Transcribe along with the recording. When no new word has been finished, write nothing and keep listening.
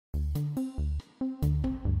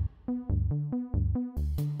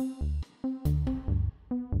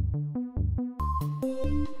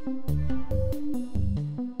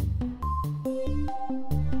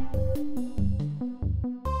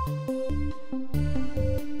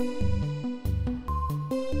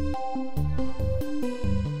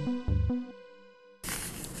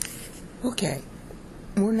Okay,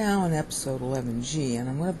 we're now in episode 11g, and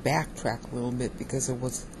I'm going to backtrack a little bit because there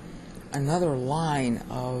was another line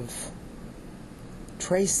of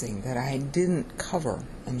tracing that I didn't cover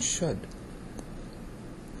and should.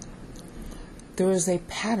 There is a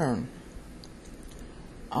pattern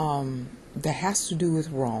that has to do with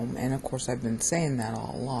Rome, and of course I've been saying that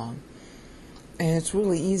all along. And it's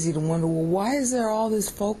really easy to wonder, well, why is there all this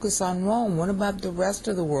focus on Rome? What about the rest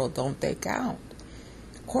of the world? Don't they count?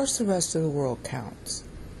 Of course the rest of the world counts.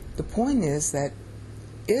 The point is that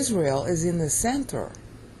Israel is in the center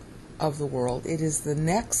of the world. It is the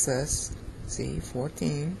nexus, see,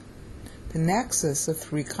 14, the nexus of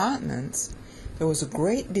 3 continents. There was a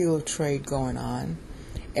great deal of trade going on.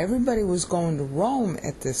 Everybody was going to Rome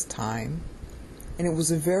at this time, and it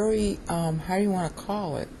was a very, how do you want to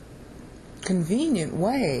call it, convenient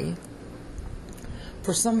way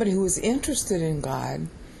for somebody who was interested in God.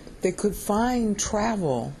 They could find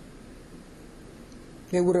travel.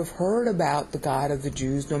 They would have heard about the God of the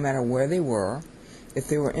Jews no matter where they were. If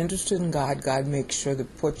they were interested in God, God makes sure to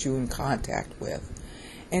put you in contact with.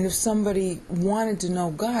 And if somebody wanted to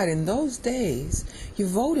know God in those days, you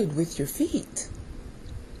voted with your feet.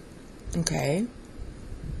 Okay?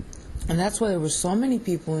 And that's why there were so many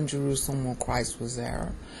people in Jerusalem when Christ was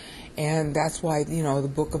there. And that's why,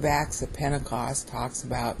 the book of Acts at Pentecost talks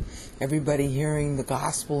about everybody hearing the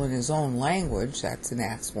gospel in his own language. That's in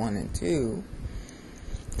Acts 1 and 2.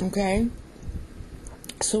 Okay?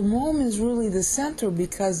 So Rome is really the center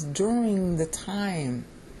because during the time,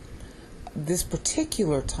 this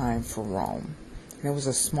particular time for Rome, and it was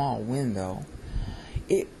a small window,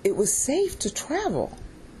 it was safe to travel.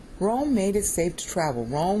 Rome made it safe to travel.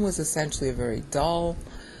 Rome was essentially a very dull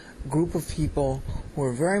group of people who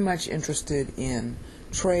were very much interested in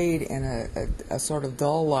trade and a sort of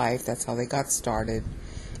dull life. That's how they got started.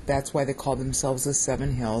 That's why they called themselves the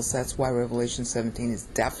Seven Hills. That's why Revelation 17 is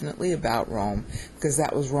definitely about Rome, because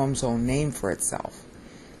that was Rome's own name for itself.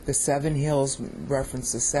 The 7 hills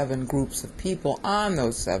reference the 7 groups of people on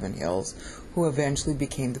those 7 hills who eventually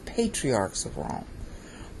became the patriarchs of Rome.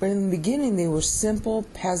 But in the beginning, they were simple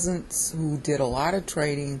peasants who did a lot of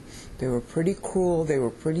trading. They were pretty cruel. They were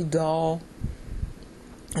pretty dull.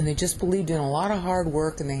 And they just believed in a lot of hard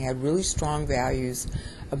work, and they had really strong values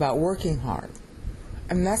about working hard.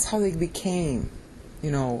 And that's how they became,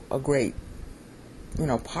 a great,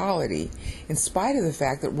 polity, in spite of the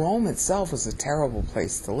fact that Rome itself was a terrible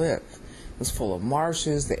place to live. It was full of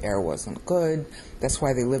marshes. The air wasn't good. That's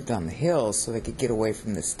why they lived on the hills, so they could get away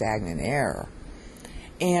from the stagnant air.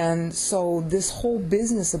 And so this whole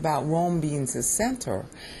business about Rome being the center,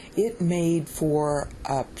 it made for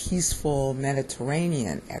a peaceful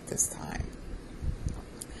Mediterranean at this time.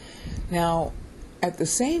 Now, at the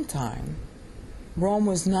same time, Rome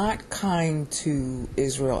was not kind to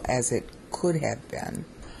Israel as it could have been,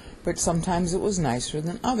 but sometimes it was nicer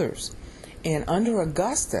than others. And under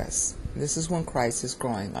Augustus, this is when Christ is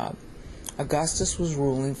growing up, Augustus was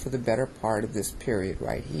ruling for the better part of this period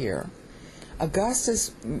right here.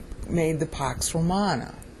 Augustus made the Pax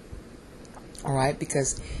Romana, all right,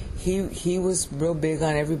 because he was real big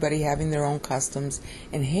on everybody having their own customs,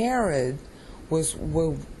 and Herod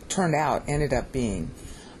ended up being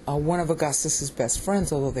one of Augustus's best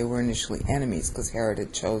friends, although they were initially enemies because Herod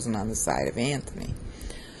had chosen on the side of Antony.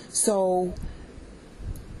 So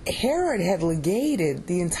Herod had legated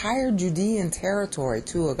the entire Judean territory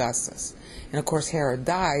to Augustus, and of course Herod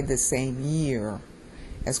died the same year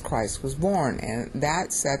as Christ was born, and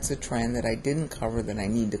that sets a trend that I didn't cover that I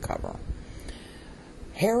need to cover.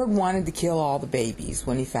 Herod wanted to kill all the babies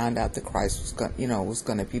when he found out that Christ was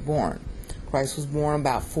going to be born. Christ was born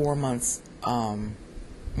about 4 months.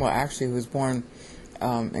 He was born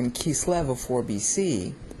in Kislev of 4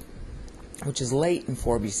 BC, which is late in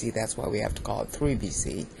 4 BC. That's why we have to call it 3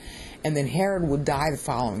 BC. And then Herod would die the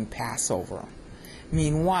following Passover.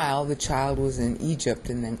 Meanwhile, the child was in Egypt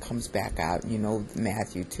and then comes back out,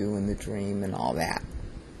 Matthew 2 and the dream and all that.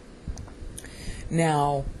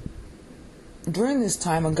 Now, during this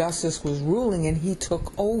time, Augustus was ruling, and he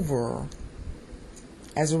took over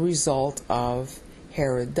as a result of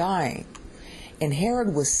Herod dying. And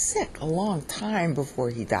Herod was sick a long time before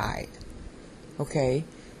he died. Okay?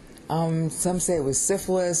 Some say it was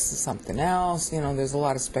syphilis, something else. There's a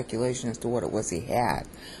lot of speculation as to what it was he had.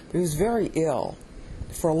 But he was very ill.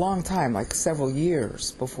 for a long time, like several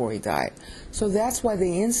years before he died. So that's why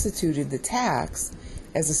they instituted the tax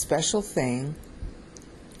as a special thing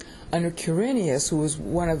under Quirinius, who was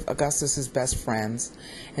one of Augustus's best friends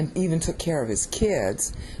and even took care of his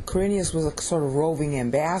kids. Quirinius was a sort of roving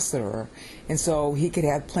ambassador, and so he could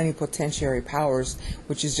have plenipotentiary powers,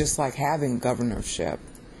 which is just like having governorship.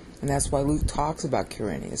 And that's why Luke talks about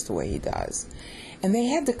Quirinius the way he does. And they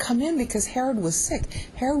had to come in because Herod was sick.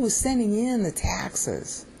 Herod was sending in the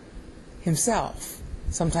taxes himself.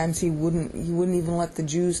 Sometimes he wouldn't even let the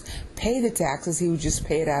Jews pay the taxes. He would just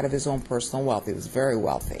pay it out of his own personal wealth. He was very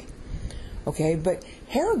wealthy. Okay, but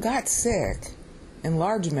Herod got sick in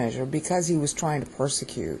large measure because he was trying to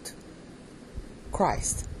persecute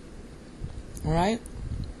Christ. All right?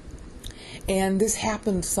 And this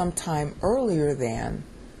happened sometime earlier than,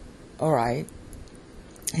 all right,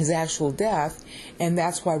 his actual death, and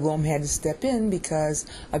that's why Rome had to step in, because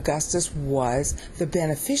Augustus was the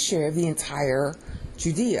beneficiary of the entire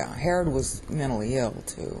Judea. Herod was mentally ill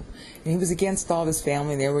too, and he was against all of his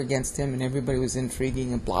family. They were against him, and everybody was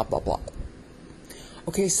intriguing and blah blah blah.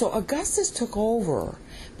 Okay, so Augustus took over,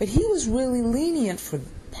 but he was really lenient, for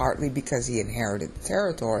partly because he inherited the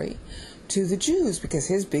territory, to the Jews, because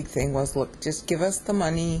his big thing was, look, just give us the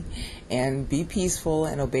money and be peaceful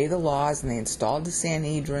and obey the laws. And they installed the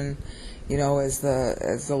Sanhedrin, as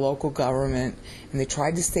the local government, and they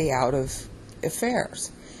tried to stay out of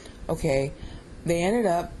affairs. Okay, they ended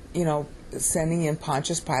up, sending in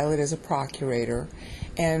Pontius Pilate as a procurator,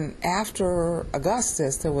 and after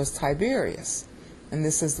Augustus there was Tiberius, and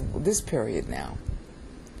this is this period now.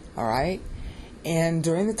 All right. And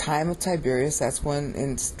during the time of Tiberius, that's when,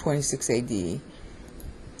 in 26 AD,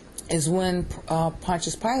 is when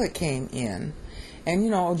Pontius Pilate came in.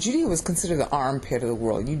 And, Judea was considered the armpit of the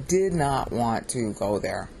world. You did not want to go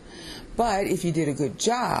there. But if you did a good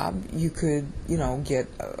job, you could, get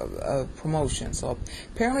a promotion. So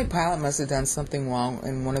apparently Pilate must have done something wrong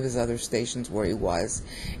in one of his other stations where he was.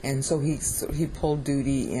 And so he pulled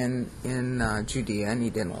duty in Judea, and he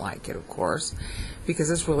didn't like it, of course,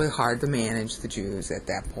 because it's really hard to manage the Jews at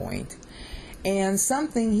that point. And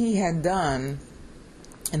something he had done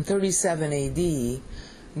in 37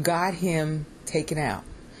 AD got him taken out.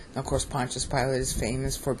 Now, of course, Pontius Pilate is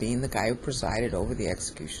famous for being the guy who presided over the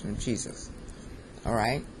execution of Jesus. All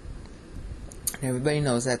right? And everybody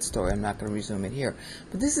knows that story. I'm not going to resume it here.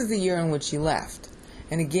 But this is the year in which he left.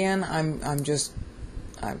 And again, I'm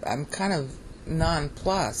kind of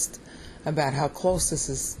nonplussed about how close this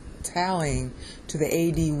is tallying to the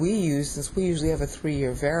AD we use, since we usually have a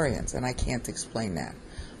 3-year variance, and I can't explain that.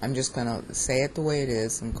 I'm just going to say it the way it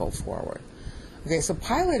is and go forward. Okay, so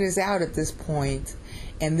Pilate is out at this point,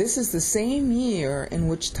 and this is the same year in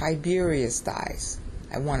which Tiberius dies.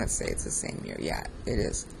 I want to say it's the same year. Yeah, it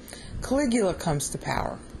is. Caligula comes to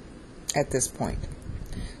power at this point.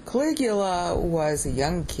 Caligula was a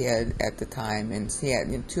young kid at the time, and he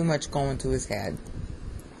had too much going to his head.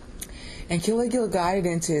 And Caligula got it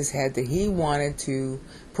into his head that he wanted to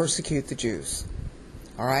persecute the Jews.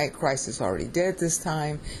 All right, Christ is already dead this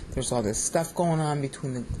time. There's all this stuff going on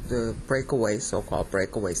between the breakaway, so-called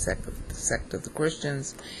breakaway sect of the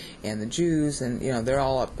Christians and the Jews, and they're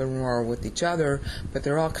all up in war with each other, but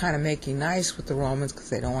they're all kind of making nice with the Romans because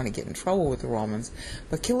they don't want to get in trouble with the Romans.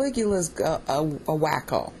 But Caligula's a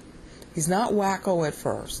wacko. He's not wacko at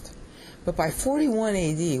first, but by 41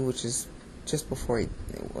 AD, which is just before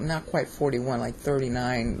not quite 41, like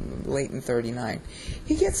 39, late in 39,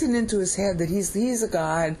 he gets it into his head that he's a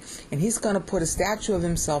god, and he's going to put a statue of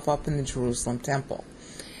himself up in the Jerusalem temple.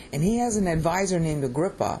 And he has an advisor named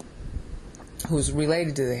Agrippa, who's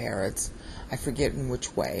related to the Herods, I forget in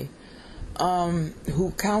which way,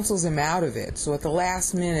 who counsels him out of it. So at the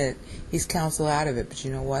last minute, he's counseled out of it. But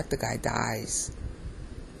you know what? The guy dies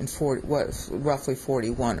in roughly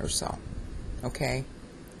 41 or so. Okay?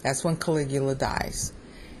 That's when Caligula dies.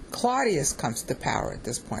 Claudius comes to power at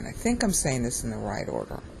this point. I think I'm saying this in the right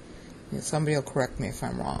order. Somebody will correct me if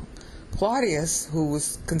I'm wrong. Claudius, who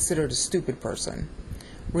was considered a stupid person,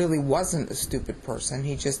 really wasn't a stupid person.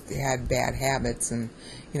 He just had bad habits, and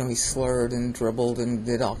he slurred and dribbled and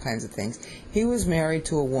did all kinds of things. He was married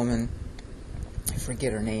to a woman, I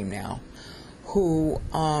forget her name now, who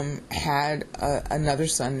had another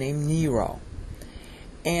son named Nero.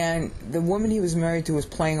 And the woman he was married to was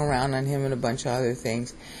playing around on him and a bunch of other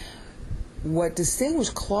things. What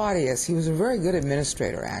distinguished Claudius, he was a very good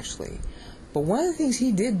administrator, actually. But one of the things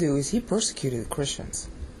he did do is he persecuted the Christians.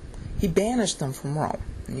 He banished them from Rome.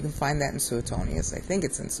 And you can find that in Suetonius. I think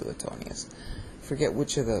it's in Suetonius. I forget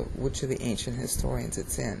which of the ancient historians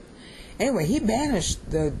it's in. Anyway, he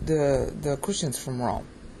banished the Christians from Rome.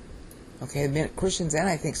 Okay, the Christians, and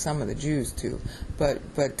I think some of the Jews too, but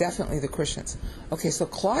definitely the Christians. Okay, so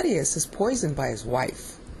Claudius is poisoned by his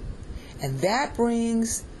wife, and that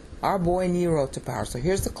brings our boy Nero to power. So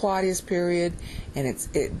here's the Claudius period, and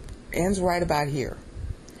it ends right about here.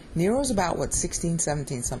 Nero's about, 16,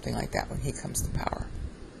 17, something like that when he comes to power.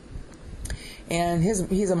 And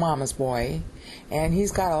he's a mama's boy, and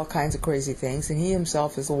he's got all kinds of crazy things, and he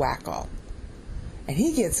himself is a wacko. And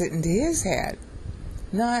he gets it into his head,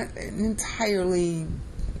 not entirely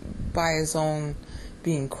by his own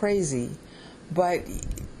being crazy, but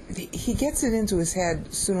he gets it into his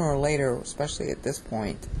head sooner or later, especially at this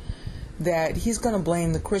point, that he's going to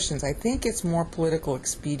blame the Christians. I think it's more political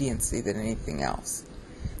expediency than anything else.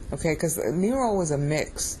 Okay, because Nero was a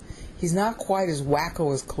mix. He's not quite as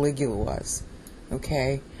wacko as Caligula was.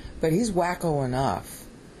 Okay, but he's wacko enough.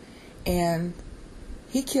 And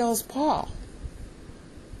he kills Paul.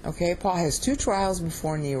 Okay, Paul has 2 trials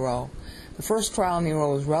before Nero. The first trial,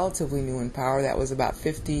 Nero was relatively new in power. That was about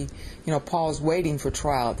 50. Paul is waiting for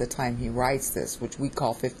trial at the time he writes this, which we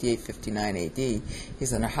call 58, 59 AD.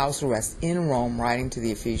 He's under house arrest in Rome, writing to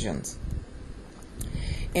the Ephesians.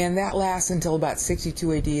 And that lasts until about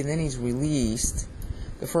 62 AD, and then he's released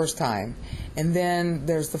the first time. And then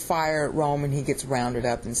there's the fire at Rome, and he gets rounded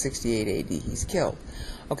up in 68 AD. He's killed.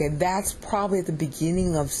 Okay, that's probably at the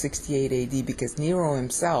beginning of 68 AD, because Nero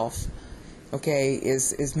himself, okay,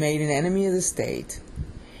 is made an enemy of the state.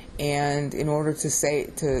 And in order to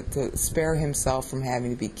spare himself from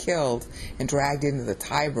having to be killed and dragged into the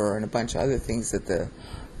Tiber and a bunch of other things that the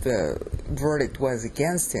verdict was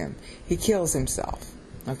against him, he kills himself.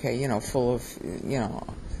 Okay, full of,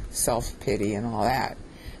 self-pity and all that.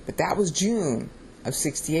 But that was June of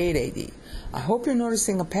 68 AD. I hope you're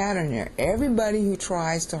noticing a pattern here. Everybody who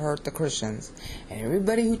tries to hurt the Christians and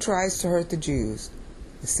everybody who tries to hurt the Jews,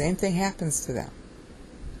 the same thing happens to them.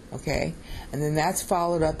 Okay? And then that's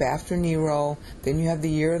followed up after Nero. Then you have the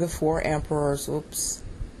year of the 4 emperors. Oops.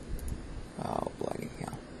 Oh, bloody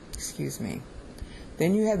hell. Excuse me.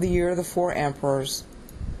 Then you have the year of the 4 emperors.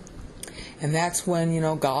 And that's when,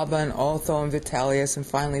 Galba and Otho and Vitellius and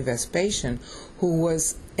finally Vespasian, who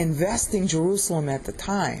was investing Jerusalem at the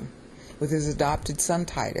time with his adopted son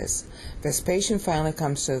Titus. Vespasian finally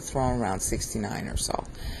comes to the throne around 69 or so.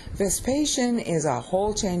 Vespasian is a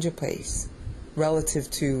whole change of pace relative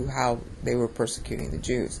to how they were persecuting the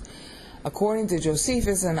Jews. According to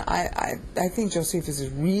Josephus, and I think Josephus is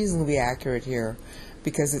reasonably accurate here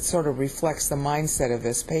because it sort of reflects the mindset of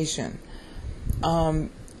Vespasian.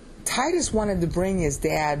 Titus wanted to bring his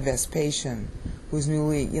dad, Vespasian, who's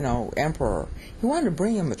newly, emperor. He wanted to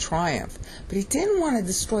bring him a triumph, but he didn't want to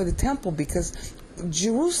destroy the temple because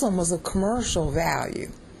Jerusalem was of commercial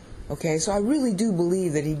value. Okay, so I really do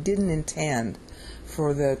believe that he didn't intend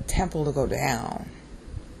for the temple to go down.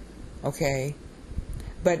 Okay,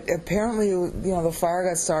 but apparently, the fire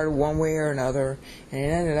got started one way or another, and it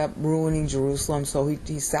ended up ruining Jerusalem, so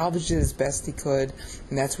he salvaged it as best he could,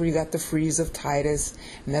 and that's where you got the freeze of Titus,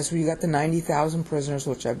 and that's where you got the 90,000 prisoners,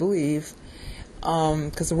 which I believe,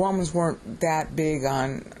 because the Romans weren't that big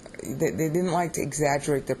on, they didn't like to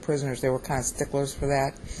exaggerate their prisoners, they were kind of sticklers for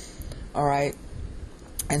that, all right?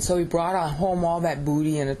 And so he brought home all that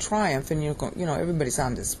booty in a triumph, and everybody's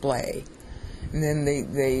on display. And then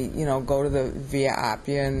they go to the Via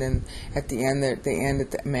Appia, and then at the end they end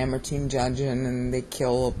at the Mamertine Dungeon, and they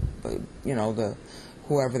kill the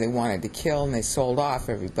whoever they wanted to kill, and they sold off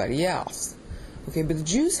everybody else. Okay, but the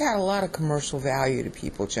Jews had a lot of commercial value to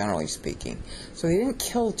people, generally speaking, so they didn't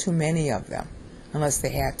kill too many of them unless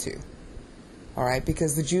they had to. All right,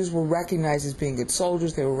 because the Jews were recognized as being good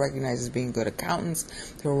soldiers, they were recognized as being good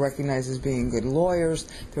accountants, they were recognized as being good lawyers,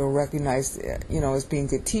 they were recognized, as being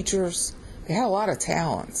good teachers. They had a lot of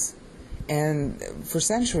talents, and for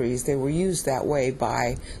centuries they were used that way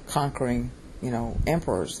by conquering,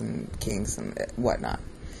 emperors and kings and whatnot.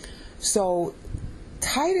 So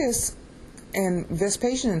Titus and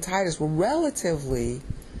Vespasian and Titus were relatively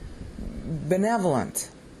benevolent,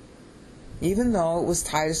 even though it was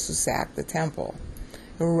Titus who sacked the temple.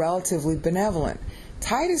 They were relatively benevolent.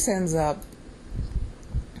 Titus ends up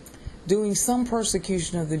doing some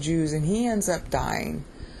persecution of the Jews, and he ends up dying.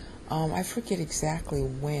 I forget exactly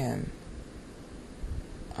when.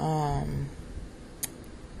 I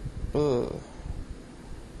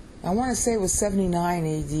want to say it was 79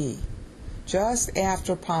 AD, just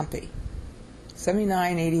after Pompey.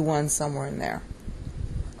 79, 81, somewhere in there.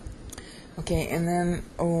 Okay, and then,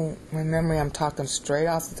 my memory, I'm talking straight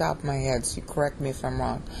off the top of my head, so you correct me if I'm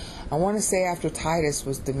wrong. I want to say after Titus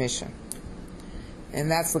was Domitian. And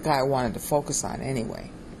that's the guy I wanted to focus on anyway.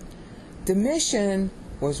 Domitian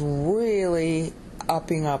was really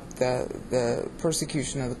upping up the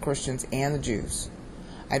persecution of the Christians and the Jews.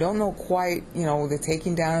 I don't know quite, the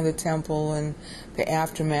taking down of the temple and the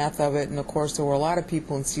aftermath of it. And of course, there were a lot of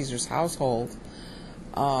people in Caesar's household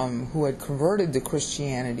who had converted to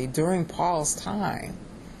Christianity during Paul's time.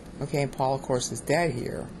 Okay, and Paul, of course, is dead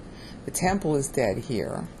here. The temple is dead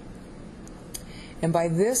here. And by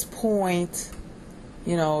this point,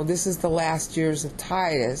 this is the last years of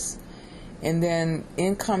Titus. And then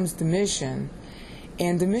in comes Domitian.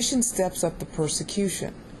 And Domitian steps up the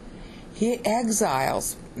persecution. He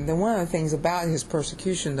exiles. One of the things about his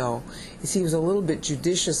persecution, though, is he was a little bit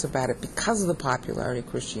judicious about it because of the popularity of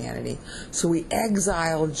Christianity. So he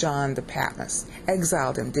exiled John to Patmos.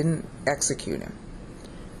 Exiled him, didn't execute him.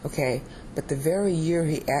 Okay, but the very year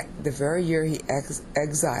he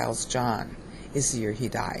exiles John is the year he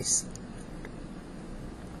dies.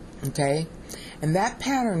 Okay, and that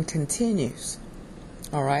pattern continues.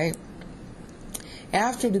 All right.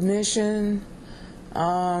 After Domitian,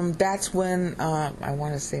 that's when I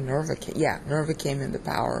want to say Nerva came. Yeah, Nerva came into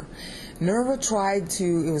power. Nerva tried to.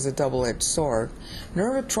 It was a double-edged sword.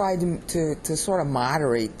 Nerva tried to sort of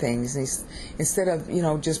moderate things. And instead of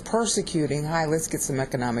just persecuting, let's get some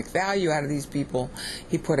economic value out of these people.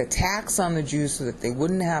 He put a tax on the Jews so that they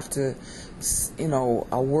wouldn't have to,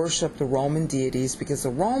 worship the Roman deities, because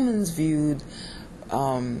the Romans viewed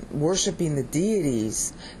worshiping the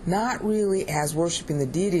deities not really as worshiping the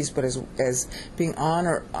deities, but as being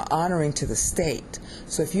honoring to the state.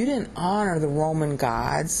 So if you didn't honor the Roman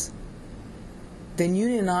gods, then you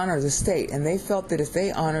didn't honor the state. And they felt that if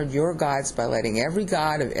they honored your gods by letting every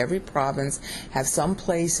god of every province have some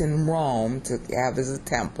place in Rome to have as a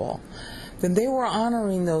temple, then they were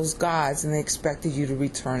honoring those gods, and they expected you to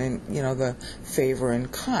return in, the favor in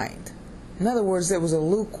kind. In other words, there was a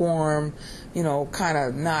lukewarm, kind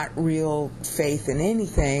of not real faith in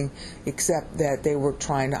anything except that they were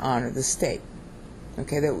trying to honor the state.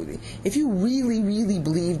 Okay, if you really, really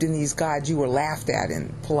believed in these gods, you were laughed at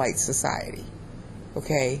in polite society.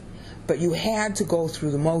 Okay, but you had to go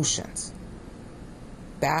through the motions.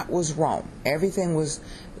 That was Rome. Everything was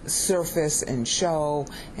surface and show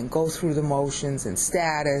and go through the motions and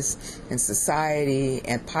status and society,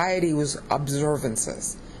 and piety was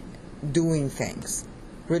observances, doing things,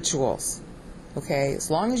 rituals. Okay, as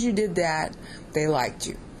long as you did that, they liked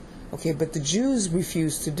you. Okay, but the Jews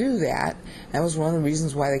refused to do that. That was one of the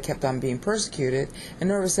reasons why they kept on being persecuted. And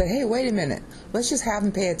Nerva said, hey, wait a minute, let's just have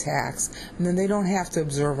them pay a tax, and then they don't have to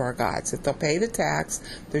observe our gods. If they'll pay the tax,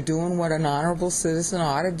 they're doing what an honorable citizen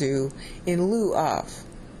ought to do in lieu of,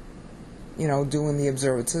 doing the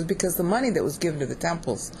observances, because the money that was given to the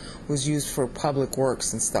temples was used for public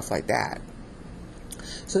works and stuff like that.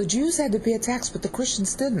 So the Jews had to pay a tax, but the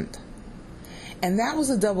Christians didn't. And that was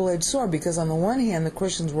a double-edged sword, because on the one hand, the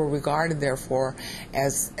Christians were regarded, therefore,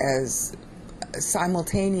 as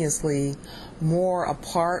simultaneously more a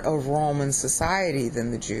part of Roman society than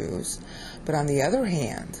the Jews. But on the other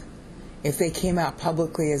hand, if they came out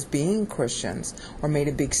publicly as being Christians or made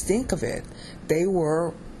a big stink of it, they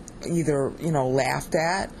were either, laughed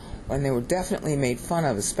at, and they were definitely made fun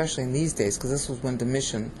of, especially in these days, because this was when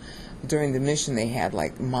during Domitian, they had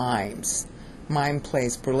like mime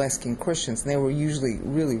plays burlesquing Christians, and they were usually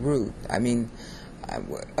really rude. I mean,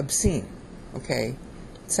 obscene, okay,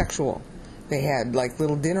 sexual. They had like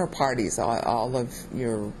little dinner parties, all of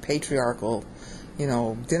your patriarchal,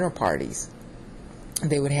 dinner parties.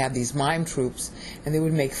 They would have these mime troupes, and they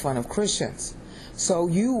would make fun of Christians. So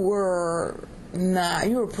you were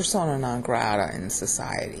persona non grata in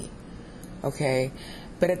society, okay?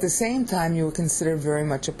 But at the same time, you were considered very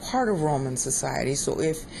much a part of Roman society. So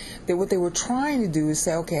what they were trying to do is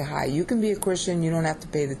say, okay, you can be a Christian, you don't have to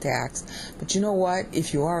pay the tax. But you know what?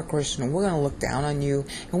 If you are a Christian, we're going to look down on you,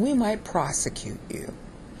 and we might prosecute you.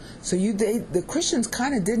 So the Christians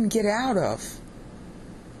kind of didn't get out of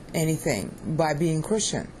anything by being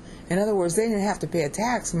Christian. In other words, they didn't have to pay a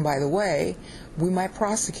tax, and by the way, we might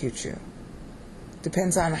prosecute you.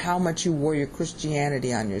 Depends on how much you wore your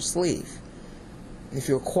Christianity on your sleeve. If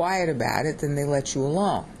you're quiet about it, then they let you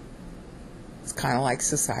alone. It's kind of like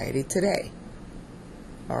society today.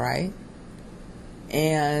 All right?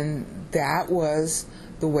 And that was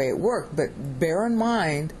the way it worked. But bear in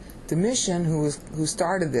mind, Domitian, who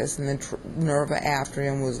started this, and then Nerva after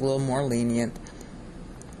him was a little more lenient.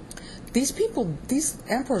 These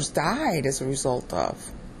emperors died as a result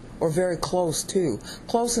of, or very close to.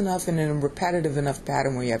 Close enough in a repetitive enough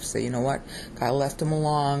pattern where you have to say, you know what, God left them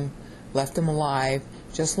along, left them alive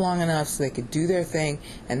just long enough so they could do their thing,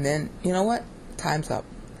 and then, you know what, time's up.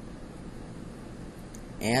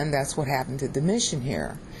 And that's what happened to Domitian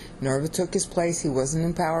here. Nerva took his place. He wasn't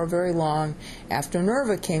in power very long. After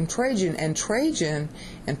Nerva came Trajan,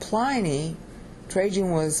 and Pliny,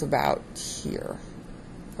 Trajan was about here,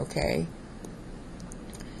 okay,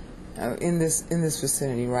 in this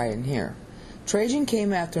vicinity right in here. Trajan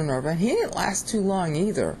came after Nerva, and he didn't last too long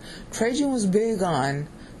either. Trajan was big on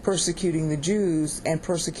persecuting the Jews and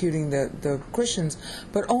persecuting the Christians,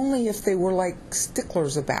 but only if they were like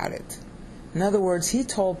sticklers about it. In other words, he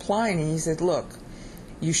told Pliny, he said, look,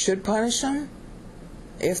 you should punish them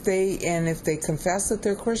if they confess that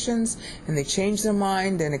they're Christians and they change their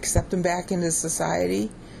mind and accept them back into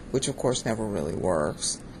society, which of course never really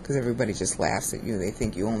works, because everybody just laughs at you. They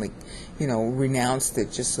think you only, renounced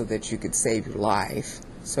it just so that you could save your life.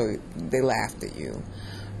 So they laughed at you.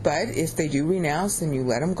 But if they do renounce, then you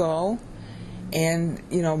let them go. And,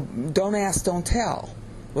 don't ask, don't tell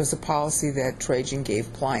was the policy that Trajan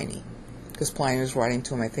gave Pliny. Because Pliny was writing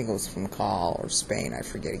to him, I think it was from Gaul or Spain. I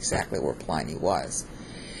forget exactly where Pliny was.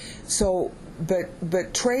 So,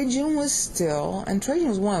 but Trajan was still, and Trajan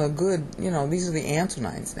was one of the good, these are the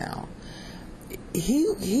Antonines now.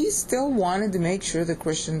 He still wanted to make sure the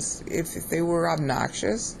Christians, if they were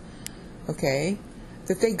obnoxious, okay,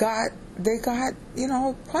 that they got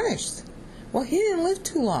punished. Well, he didn't live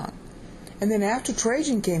too long. And then after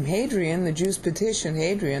Trajan came Hadrian, the Jews petitioned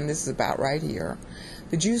Hadrian, this is about right here,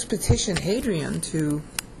 the Jews petitioned Hadrian to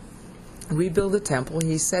rebuild the temple.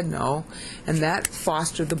 He said no, and that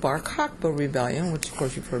fostered the Bar Kokhba rebellion, which of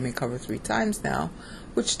course you've heard me cover 3 times now,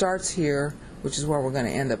 which starts here, which is where we're going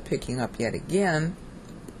to end up picking up yet again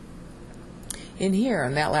in here,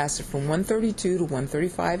 and that lasted from 132 to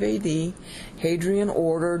 135 AD. Hadrian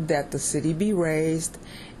ordered that the city be razed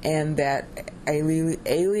and that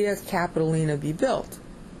Aelia Capitolina be built.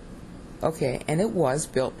 Okay, and it was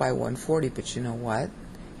built by 140, but you know what?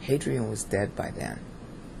 Hadrian was dead by then.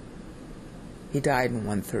 He died in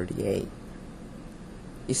 138.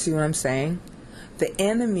 You see what I'm saying? The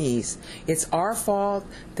enemies. It's our fault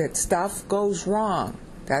that stuff goes wrong.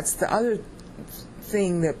 That's the other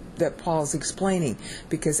thing that Paul's explaining.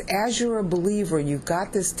 Because as you're a believer, you've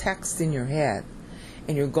got this text in your head,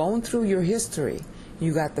 and you're going through your history.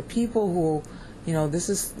 You got the people who, this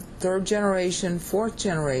is 3rd generation, 4th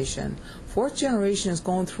generation. 4th generation is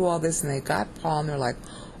going through all this, and they got Paul, and they're like,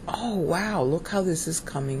 oh, wow, look how this is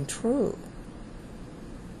coming true.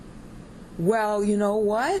 Well, you know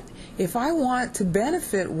what? If I want to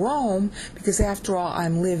benefit Rome, because after all,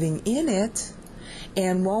 I'm living in it,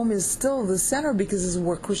 and Rome is still the center because this is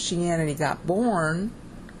where Christianity got born,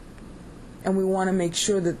 and we want to make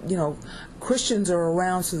sure that, Christians are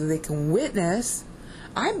around so that they can witness,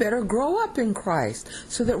 I better grow up in Christ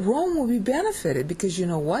so that Rome will be benefited, because you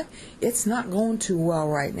know what? It's not going too well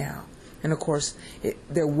right now. And of course,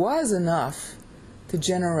 there was enough to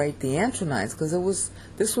generate the Antonines, because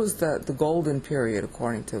this was the golden period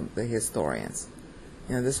according to the historians.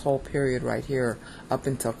 This whole period right here up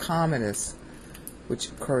until Commodus, which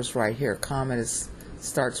occurs right here. Commodus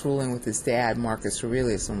starts ruling with his dad, Marcus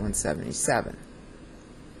Aurelius, in 177.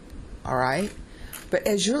 All right? But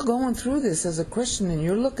as you're going through this as a Christian and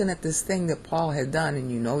you're looking at this thing that Paul had done, and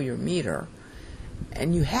you know your meter,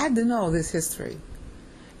 and you had to know this history,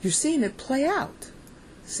 you're seeing it play out.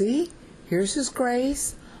 See? Here's his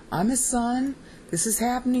grace. I'm his son. This is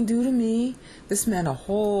happening due to me. This meant a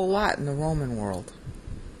whole lot in the Roman world.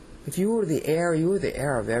 If you were the heir, you were the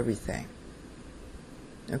heir of everything.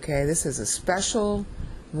 Okay, this is a special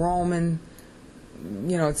Roman,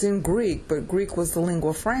 it's in Greek, but Greek was the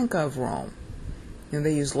lingua franca of Rome.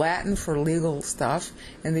 They used Latin for legal stuff,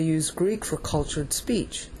 and they used Greek for cultured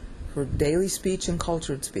speech, for daily speech and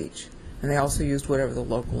cultured speech. And they also used whatever the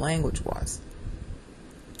local language was.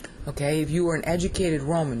 Okay, if you were an educated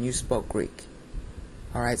Roman, you spoke Greek.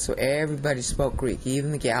 All right, so everybody spoke Greek,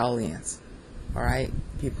 even the Galileans. All right,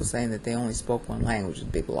 people saying that they only spoke one language is a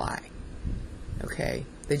big lie. Okay,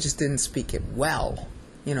 they just didn't speak it well,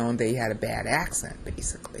 and they had a bad accent,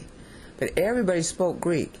 basically. But everybody spoke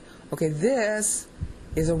Greek. Okay, this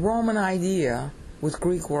is a Roman idea with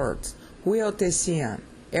Greek words. Huiotesian,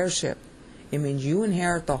 heirship. It means you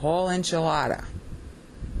inherit the whole enchilada.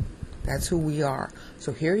 That's who we are.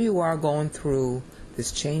 So here you are going through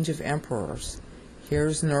this change of emperors.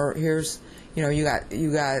 Here's you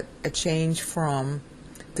got a change from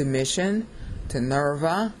Domitian to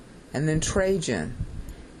Nerva and then Trajan.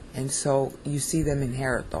 And so you see them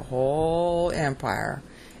inherit the whole empire.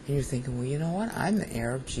 And you're thinking, well, you know what? I'm the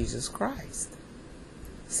heir of Jesus Christ.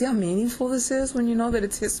 See how meaningful this is when you know that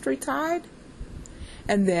it's history tied?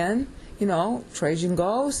 And then, Trajan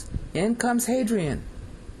goes, in comes Hadrian.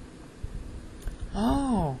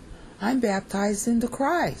 Oh, I'm baptized into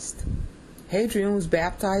Christ. Hadrian was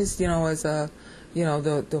baptized, as the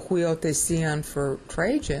Odovacer for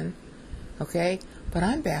Trajan, okay? But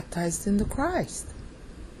I'm baptized into Christ.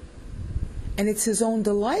 And it's his own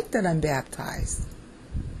delight that I'm baptized.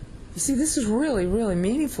 You see, this is really, really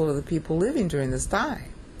meaningful to the people living during this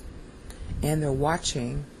time. And they're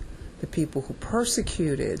watching the people who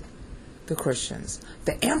persecuted the Christians,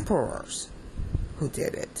 the emperors who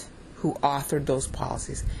did it, who authored those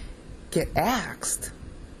policies, get axed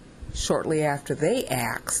shortly after they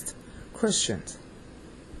axed Christians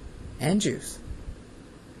and Jews.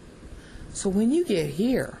 So when you get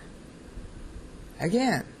here,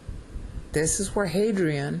 again, this is where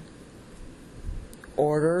Hadrian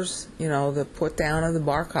orders, the put down of the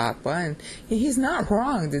Bar Kokhba, and he's not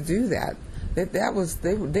wrong to do that.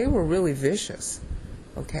 They were really vicious,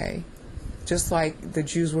 okay? Just like the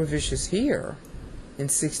Jews were vicious here in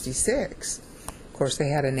 66. Of course, they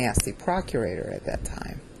had a nasty procurator at that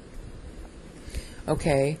time.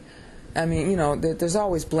 Okay, I mean, there's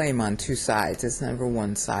always blame on two sides. It's never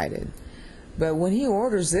one-sided. But when he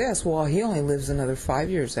orders this, well, he only lives another 5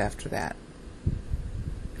 years after that.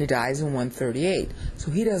 He dies in 138.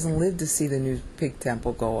 So he doesn't live to see the new pig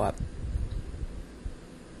temple go up.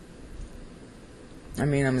 I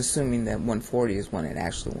mean, I'm assuming that 140 is when it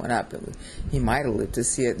actually went up. He might have lived to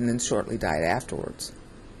see it and then shortly died afterwards.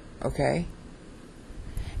 Okay?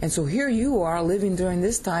 And so here you are living during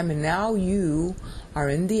this time, and now you are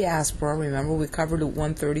in diaspora. Remember, we covered what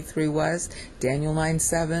 133 was? Daniel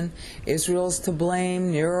 9:7. Israel is to blame,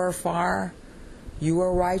 near or far. You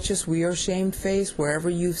are righteous, we are shamefaced, wherever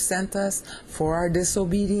you've sent us for our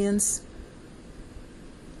disobedience.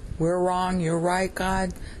 We're wrong, you're right,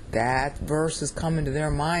 God. That verse is coming to their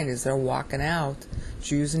mind as they're walking out,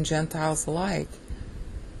 Jews and Gentiles alike,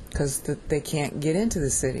 because they can't get into the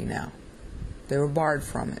city now. They were barred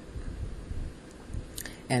from it.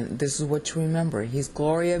 And this is what you remember. He's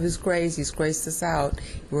glory of his grace. He's graced us out.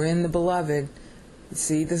 We're in the beloved.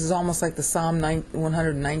 See, this is almost like the Psalm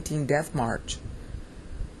 119 death march.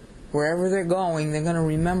 Wherever they're going, they're going to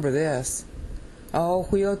remember this. Oh,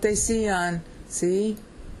 Odovacer. See?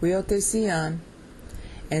 Odovacer.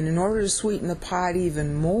 And in order to sweeten the pot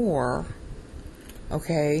even more,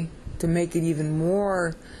 okay, to make it even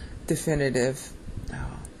more definitive,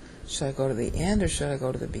 should I go to the end or should I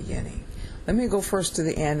go to the beginning? Let me go first to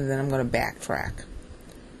the end and then I'm going to backtrack.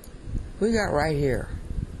 We got right here,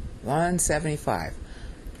 175.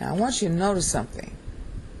 Now I want you to notice something.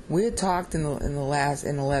 We had talked in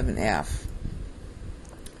 11F.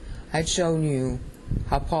 I'd shown you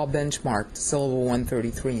how Paul benchmarked syllable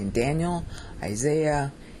 133 in Daniel,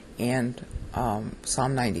 Isaiah, and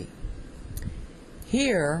Psalm 90.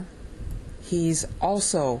 Here, he's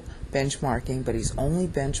also benchmarking, but he's only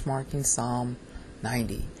benchmarking Psalm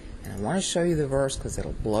 90. And I want to show you the verse because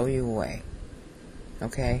it'll blow you away.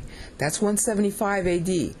 Okay? That's 175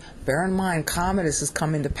 AD. Bear in mind, Commodus is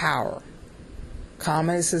coming to power.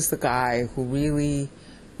 Commodus is the guy who really,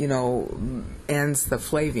 ends the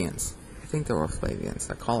Flavians. I think they were Flavians.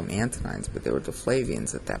 I call them Antonines, but they were the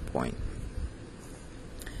Flavians at that point.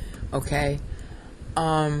 Okay?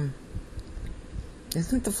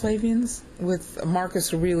 Isn't the Flavians with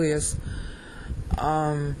Marcus Aurelius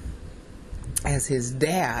as his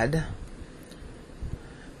dad?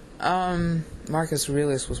 Marcus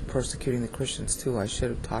Aurelius was persecuting the Christians too. I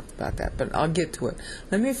should have talked about that, but I'll get to it.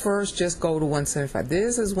 Let me first just go to 175.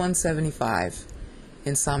 This is 175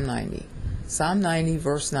 in Psalm 90. Psalm 90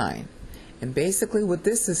 verse 9. And basically what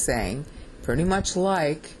this is saying, pretty much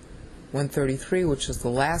like 133, which is the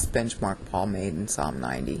last benchmark Paul made in Psalm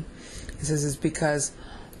 90. He says it's because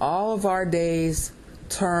all of our days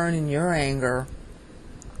turn in your anger,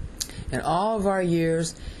 and all of our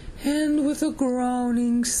years end with a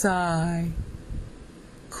groaning sigh.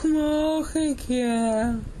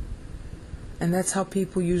 And that's how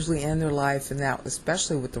people usually end their life, and that,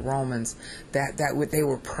 especially with the Romans, that they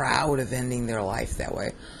were proud of ending their life that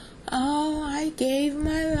way. Oh, I gave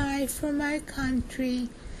my life for my country,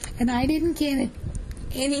 and I didn't get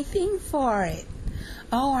anything for it.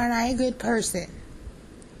 Oh, aren't I a good person?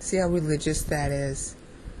 See how religious that is?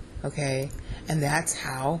 Okay? And that's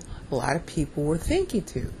how a lot of people were thinking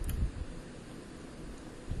too.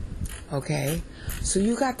 Okay? So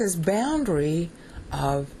you got this boundary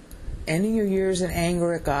of ending your years in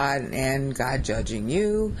anger at God and God judging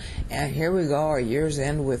you. And here we go, our years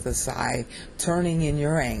end with a sigh, turning in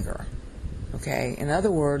your anger. Okay? In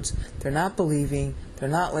other words, they're not believing, they're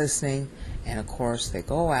not listening, and of course they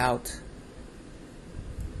go out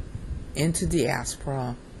into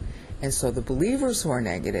diaspora. And so the believers who are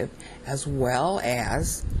negative, as well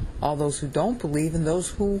as all those who don't believe and those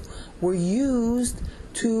who were used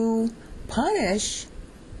to punish,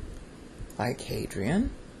 like Hadrian,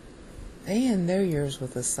 they end their years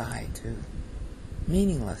with a sigh too.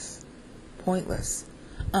 Meaningless, pointless,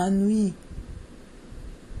 ennui.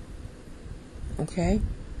 Okay?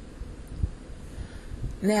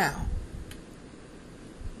 Now,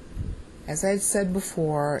 as I said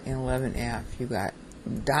before in 11F, you got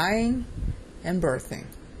dying and birthing,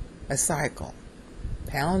 a cycle,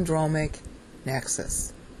 palindromic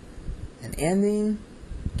nexus, an ending,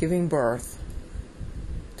 giving birth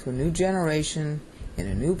to a new generation in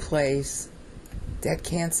a new place, debt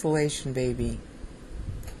cancellation, baby.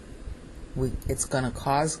 It's going to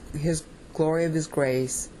cause His glory of His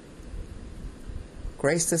grace,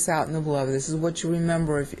 graced us out in the beloved. This is what you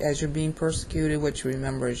remember as you're being persecuted, what you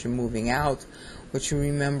remember as you're moving out, what you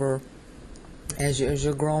remember as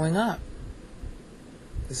you're growing up.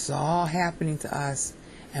 This is all happening to us,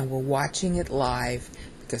 and we're watching it live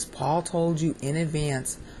because Paul told you in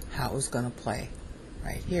advance how it was going to play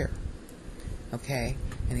right here. Okay?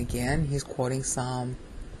 And again, he's quoting Psalm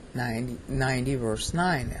 90 verse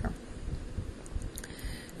 9 there.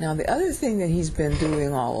 Now, the other thing that he's been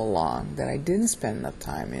doing all along that I didn't spend enough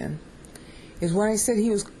time in is when I said he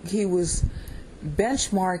was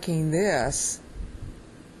benchmarking this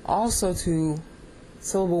also to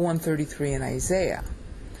syllable 133 in Isaiah.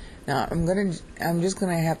 Now, I'm just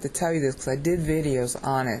gonna have to tell you this because I did videos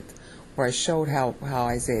on it where I showed how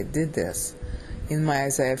Isaiah did this in my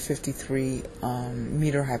Isaiah 53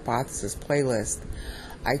 meter hypothesis playlist.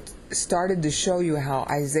 I started to show you how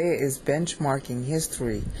Isaiah is benchmarking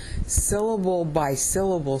history syllable by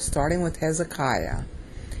syllable, starting with Hezekiah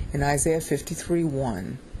in Isaiah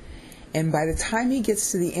 53:1. And by the time he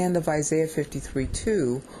gets to the end of Isaiah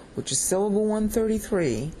 53:2, which is syllable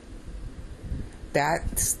 133,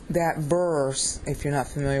 that verse, if you're not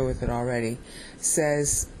familiar with it already,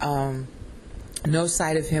 says, no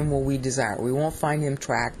sight of him will we desire. We won't find him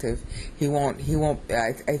attractive. He won't,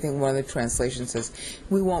 I think one of the translations says,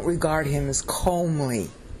 we won't regard him as comely.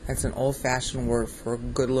 That's an old-fashioned word for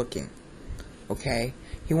good looking. Okay?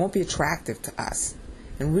 He won't be attractive to us.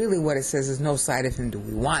 And really what it says is no sight of him do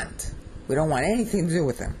we want. We don't want anything to do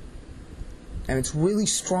with him. And it's really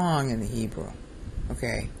strong in the Hebrew.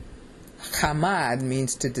 Okay? Hamad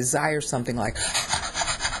means to desire something like,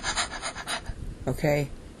 okay?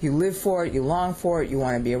 You live for it, you long for it, you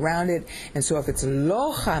want to be around it. And so if it's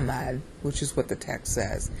lo hamad, which is what the text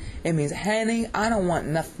says, it means, honey, I don't want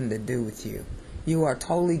nothing to do with you. You are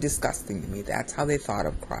totally disgusting to me. That's how they thought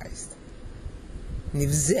of Christ.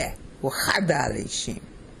 Nivzeh, chadal ishim.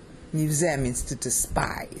 Nivzeh means to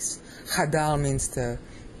despise. Chadal means to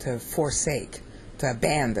forsake, to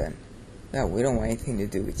abandon. No, we don't want anything to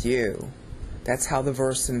do with you. That's how the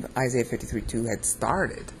verse in Isaiah 53:2 had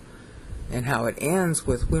started. And how it ends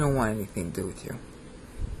with, we don't want anything to do with you.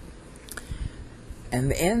 And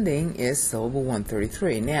the ending is syllable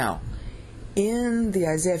 133. Now, in the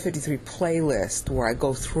Isaiah 53 playlist where I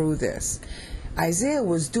go through this, Isaiah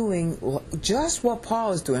was doing just what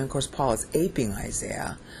Paul is doing. Of course, Paul is aping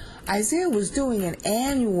Isaiah. Isaiah was doing an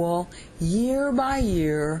annual,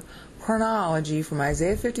 year-by-year chronology from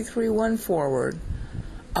Isaiah 53:1 forward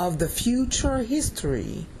of the future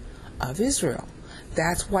history of Israel.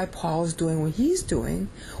 That's why Paul is doing what he's doing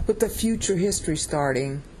with the future history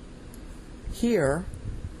starting here.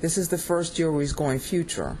 This is the first year where he's going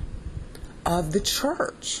future of the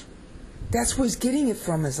church. That's where he's getting it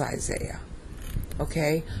from, is Isaiah.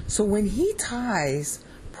 Okay? So when he ties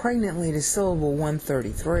pregnantly to syllable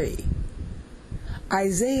 133,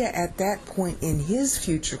 Isaiah at that point in his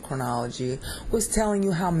future chronology was telling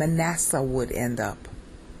you how Manasseh would end up.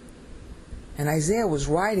 And Isaiah was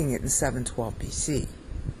writing it in 712 BC.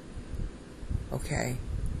 Okay?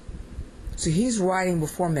 So he's writing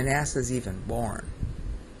before Manasseh's even born.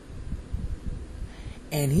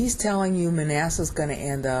 And he's telling you Manasseh's going to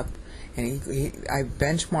end up, and I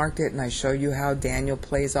benchmarked it, and I show you how Daniel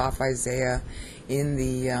plays off Isaiah in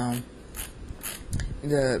the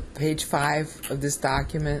page 5 of this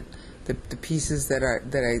document. The pieces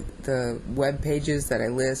the web pages that I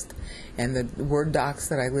list and the Word docs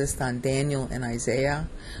that I list on Daniel and Isaiah,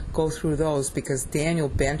 go through those because Daniel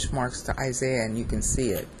benchmarks to Isaiah and you can see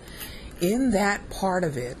it. In that part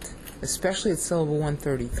of it, especially at syllable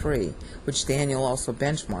 133, which Daniel also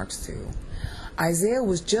benchmarks to, Isaiah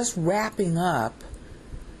was just wrapping up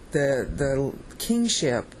the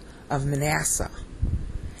kingship of Manasseh.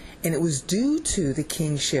 And it was due to the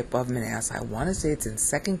kingship of Manasseh. I want to say it's in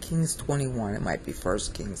 2 Kings 21. It might be 1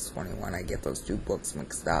 Kings 21. I get those two books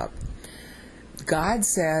mixed up. God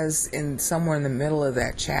says somewhere in the middle of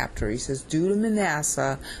that chapter, he says, due to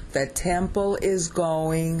Manasseh, the temple is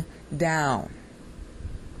going down.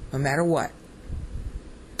 no matter what.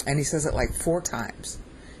 And he says it like 4 times.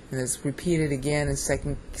 And it's repeated again in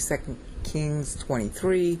Second Kings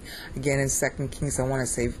 23, again in 2 Kings, I want to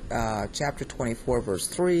say chapter 24, verse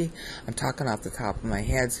 3. I'm talking off the top of my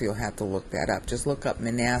head, so you'll have to look that up. Just look up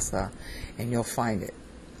Manasseh, and you'll find it.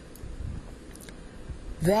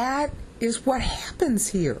 That is what happens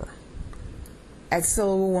here at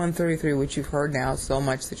syllable 133, which you've heard now so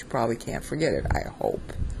much that you probably can't forget it, I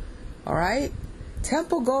hope. All right?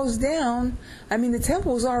 Temple goes down. I mean, the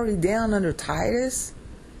temple was already down under Titus,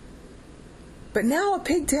 but now a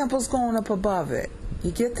pig temple's going up above it.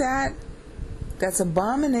 You get that? That's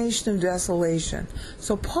abomination of desolation.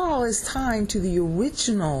 So Paul is tying to the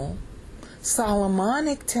original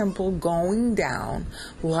Solomonic temple going down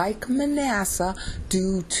like Manasseh,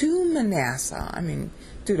 due to Manasseh. I mean,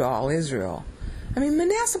 due to all Israel. I mean,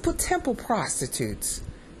 Manasseh put temple prostitutes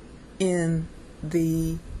in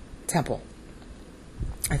the temple.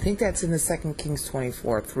 I think that's in the 2 Kings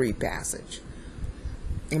 24:3 passage.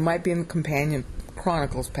 It might be in the Companion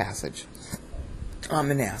Chronicles passage on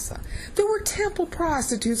Manasseh. There were temple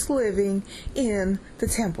prostitutes living in the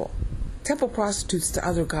temple. Temple prostitutes to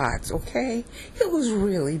other gods, okay? It was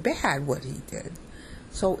really bad what he did.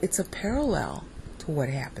 So it's a parallel to what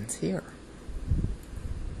happens here.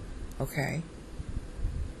 Okay?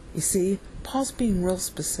 You see, Paul's being real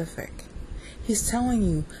specific. He's telling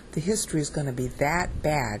you the history is going to be that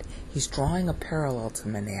bad. He's drawing a parallel to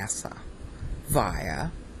Manasseh via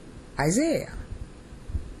Isaiah,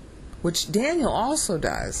 which Daniel also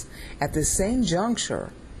does at the same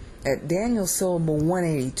juncture, at Daniel syllable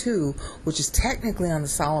 182, which is technically on the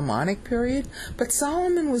Solomonic period, but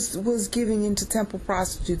Solomon was giving into temple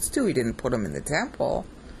prostitutes too. He didn't put them in the temple,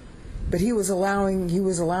 but he was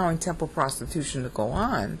allowing temple prostitution to go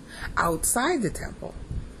on outside the temple,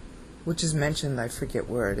 which is mentioned, I forget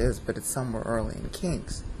where it is, but it's somewhere early in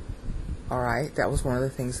Kings. All right, that was one of the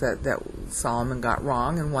things that Solomon got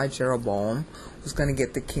wrong, and why Jeroboam was going to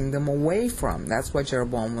get the kingdom away from. That's why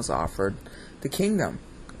Jeroboam was offered the kingdom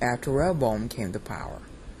after Rehoboam came to power.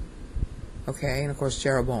 Okay, and of course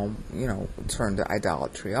Jeroboam, turned to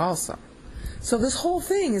idolatry also. So this whole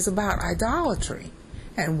thing is about idolatry.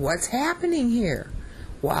 And what's happening here?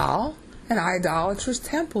 Well, an idolatrous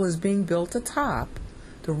temple is being built atop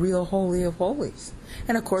the real Holy of Holies.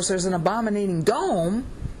 And of course there's an abominating dome.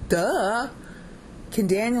 Duh. Can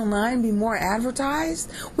Daniel 9 be more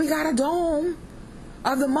advertised? We got a dome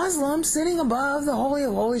of the Muslims sitting above the Holy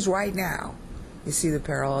of Holies right now. You see the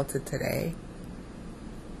parallel to today?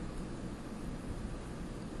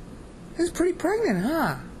 It's pretty pregnant,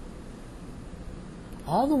 huh?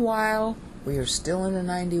 All the while, we are still in the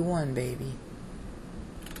 91, baby.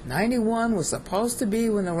 91 was supposed to be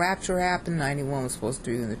when the rapture happened. 91 was supposed to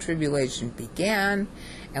be when the tribulation began.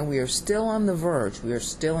 And we are still on the verge. We are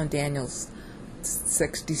still in Daniel's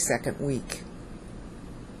 62nd week.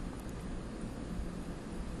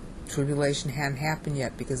 Tribulation hadn't happened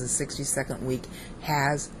yet because the 62nd week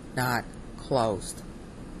has not closed.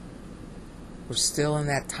 We're still in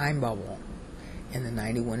that time bubble. And the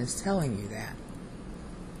 91 is telling you that.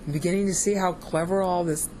 You're beginning to see how clever all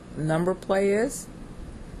this number play is?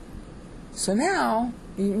 So now,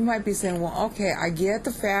 you might be saying, well, okay, I get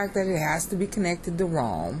the fact that it has to be connected to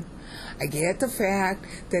Rome. I get the fact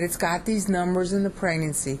that it's got these numbers in the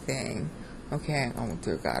pregnancy thing. Okay, oh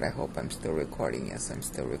dear God, I hope I'm still recording. Yes, I'm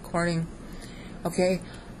still recording. Okay,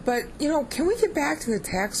 but, can we get back to the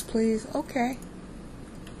text, please? Okay.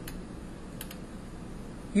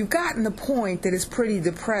 You've gotten the point that it's pretty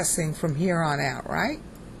depressing from here on out, right?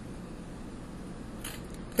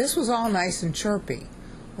 This was all nice and chirpy.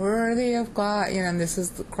 Worthy of God, and this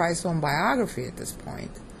is Christ's own biography at this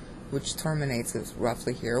point, which terminates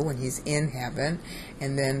roughly here when he's in heaven,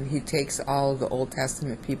 and then he takes all of the Old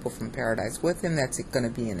Testament people from paradise with him. That's going to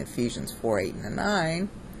be in Ephesians 4, 8, and 9.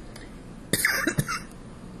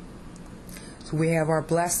 So we have our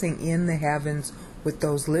blessing in the heavens with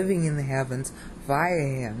those living in the heavens via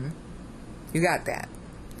him. You got that.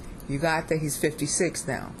 You got that he's 56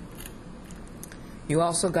 now. You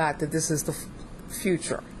also got that this is the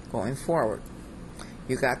future going forward.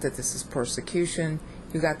 You got that this is persecution.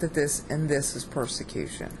 You got that this and this is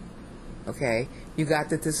persecution. Okay? You got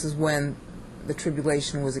that this is when the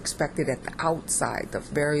tribulation was expected at the outside, the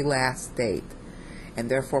very last date. And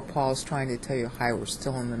therefore Paul's trying to tell you, hi, we're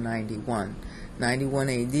still in the 91. 91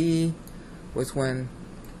 AD was when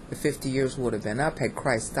the 50 years would have been up had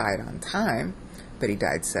Christ died on time, but he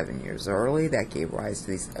died 7 years early. That gave rise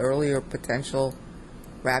to these earlier potential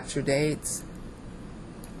rapture dates.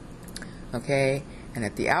 Okay? And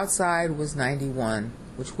at the outside was 91,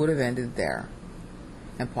 which would have ended there.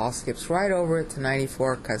 And Paul skips right over it to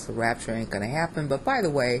 94 because the rapture ain't going to happen. But by the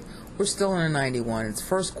way, we're still in a 91. It's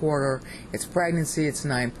first quarter. It's pregnancy. It's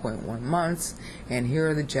 9.1 months. And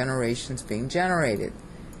here are the generations being generated.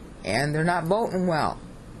 And they're not voting well.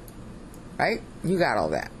 Right? You got all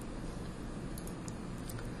that.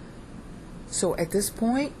 So at this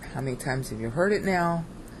point, how many times have you heard it now?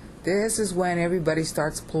 This is when everybody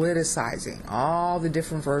starts politicizing. All the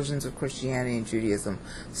different versions of Christianity and Judaism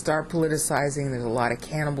start politicizing. There's a lot of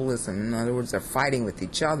cannibalism. In other words, they're fighting with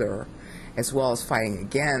each other, as well as fighting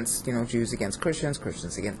against, Jews against Christians,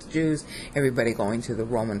 Christians against Jews. Everybody going to the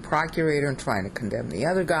Roman procurator and trying to condemn the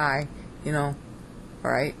other guy, all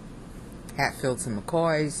right? Hatfields and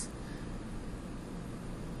McCoys.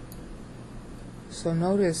 So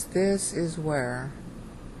notice this is where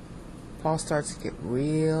Paul starts to get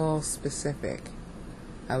real specific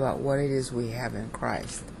about what it is we have in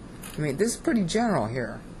Christ. I mean, this is pretty general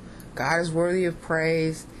here. God is worthy of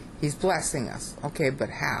praise. He's blessing us. Okay, but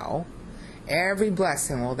how? Every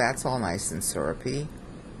blessing, well, that's all nice and syrupy.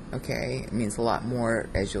 Okay, it means a lot more,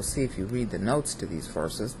 as you'll see if you read the notes to these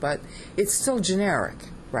verses, but it's still generic,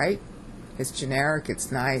 right? It's generic,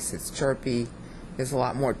 it's nice, it's chirpy. There's a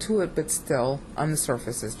lot more to it, but still, on the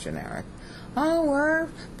surface, it's generic. Oh, we're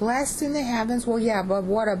blessed in the heavens. Well, yeah, but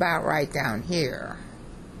what about right down here?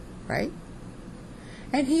 Right?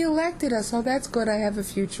 And he elected us. Oh, that's good. I have a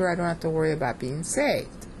future. I don't have to worry about being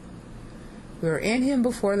saved. We were in him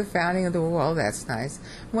before the founding of the world. Well, that's nice.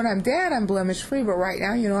 When I'm dead, I'm blemish free. But right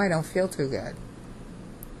now, I don't feel too good.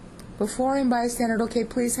 Before him by standard, okay,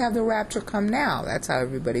 please have the rapture come now. That's how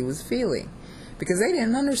everybody was feeling. Because they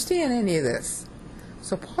didn't understand any of this.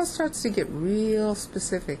 So Paul starts to get real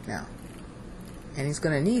specific now. And he's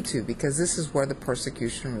going to need to, because this is where the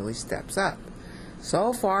persecution really steps up.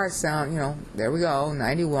 So far it sounds, there we go,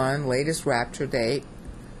 91, latest rapture date,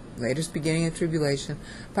 latest beginning of tribulation.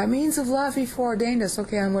 By means of love he foreordained us.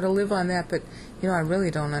 Okay, I'm going to live on that, but, I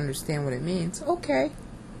really don't understand what it means. Okay.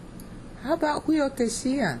 How about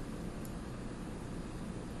Odovacer?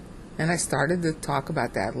 And I started to talk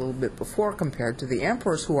about that a little bit before, compared to the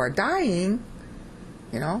emperors who are dying.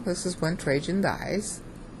 This is when Trajan dies.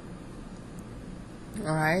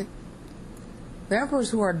 All right. The emperors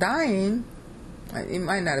who are dying, it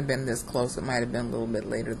might not have been this close. It might have been a little bit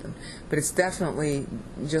later than, but it's definitely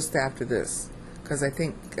just after this, because I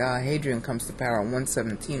think Hadrian comes to power in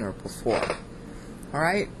 117 or before. All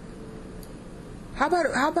right. How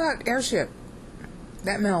about airship?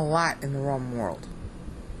 That meant a lot in the Roman world.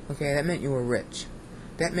 Okay, that meant you were rich.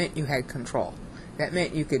 That meant you had control. That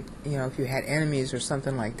meant you could, if you had enemies or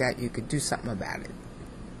something like that, you could do something about it.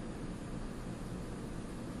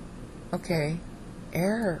 Okay,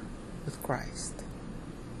 heir with Christ.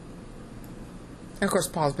 And of course,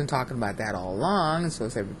 Paul's been talking about that all along, and so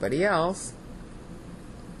has everybody else.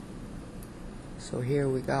 So here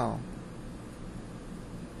we go.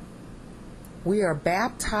 We are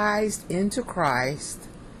baptized into Christ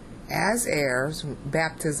as heirs.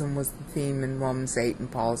 Baptism was the theme in Romans 8,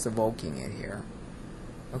 and Paul is evoking it here.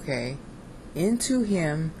 Okay? Into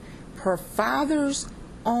him, per Father's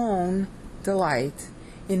own delight,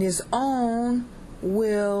 in his own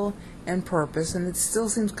will and purpose. And it still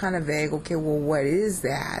seems kind of vague. Okay, well, what is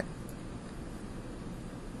that?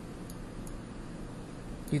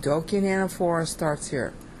 Eudokian anaphora starts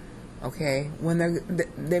here. Okay, when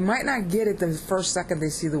they might not get it the first second they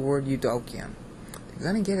see the word Eudokian.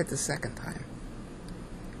 They're going to get it the second time.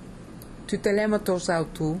 To telematos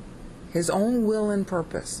autou, his own will and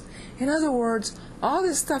purpose. In other words, all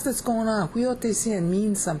this stuff that's going on, Odovacer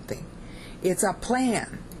means something. It's a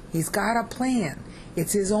plan. He's got a plan.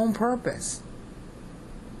 It's his own purpose.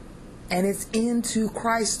 And it's into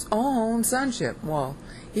Christ's own sonship. Well,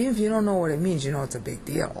 even if you don't know what it means, you know it's a big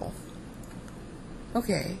deal.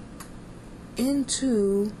 Okay.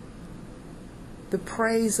 Into the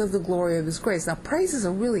praise of the glory of his grace. Now, praise is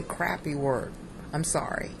a really crappy word. I'm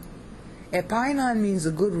sorry. Epainon means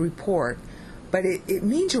a good report, but it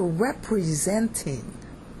means you're representing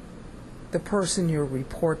the person you're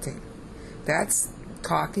reporting. That's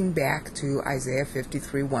talking back to Isaiah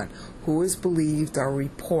 53:1. Who has believed our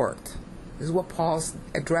report? This is what Paul's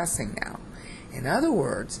addressing now. In other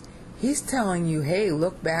words, he's telling you, hey,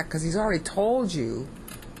 look back, because he's already told you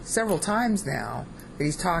several times now that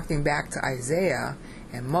he's talking back to Isaiah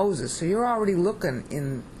and Moses. So you're already looking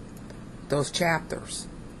in those chapters.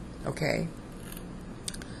 Okay?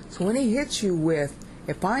 So when he hits you with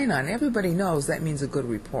Epainon, everybody knows that means a good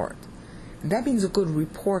report. And that means a good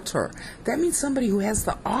reporter. That means somebody who has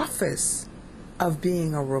the office of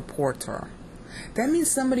being a reporter. That means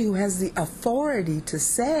somebody who has the authority to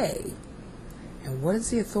say. And what is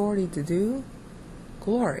the authority to do?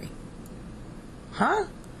 glory. Huh?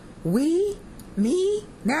 We? Me?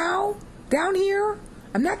 Now? Down here?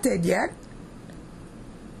 I'm not dead yet.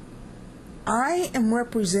 I am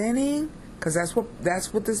representing, because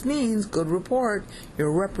that's what this means, good report. You're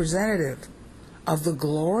a representative of the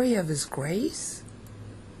glory of His grace.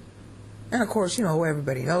 And of course,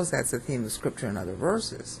 everybody knows that's the theme of Scripture in other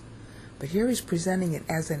verses. But here He's presenting it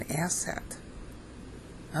as an asset.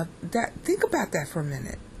 Now, think about that for a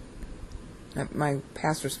minute. My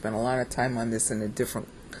pastor spent a lot of time on this in a different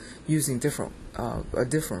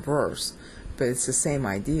verse, but it's the same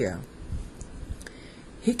idea.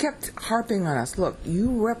 He kept harping on us. Look,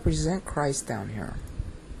 you represent Christ down here.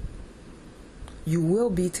 You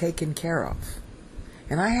will be taken care of.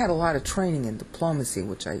 And I had a lot of training in diplomacy,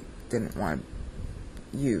 which I didn't want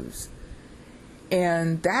to use.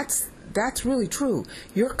 And that's really true.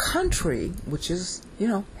 Your country, which is,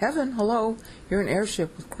 heaven, hello, you're in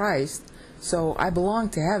heirship with Christ, so I belong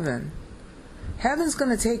to heaven. Heaven's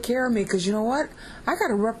going to take care of me because you know what? I got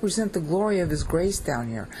to represent the glory of His grace down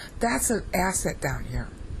here. That's an asset down here.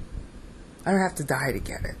 I don't have to die to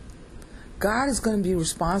get it. God is going to be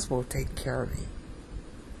responsible for taking care of me.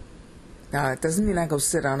 Now, it doesn't mean I go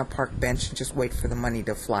sit on a park bench and just wait for the money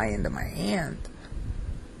to fly into my hand.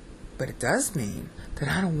 But it does mean that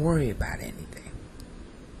I don't worry about anything.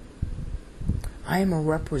 I am a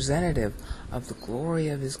representative of the glory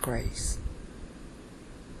of His grace.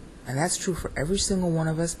 And that's true for every single one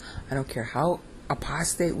of us. I don't care how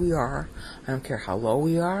apostate we are. I don't care how low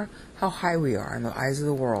we are, how high we are in the eyes of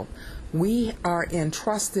the world. We are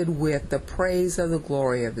entrusted with the praise of the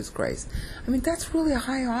glory of His grace. I mean, that's really a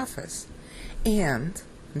high office. And,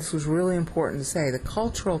 this was really important to say, the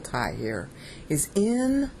cultural tie here is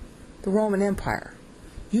in the Roman Empire.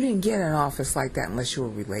 You didn't get an office like that unless you were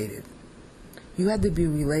related. You had to be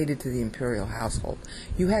related to the imperial household.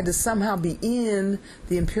 You had to somehow be in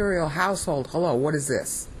the imperial household. Hello, what is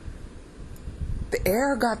this? The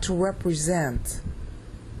heir got to represent,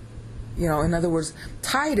 in other words,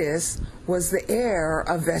 Titus was the heir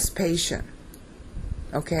of Vespasian.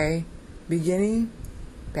 Okay? Beginning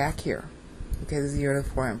back here. Okay, this is the year of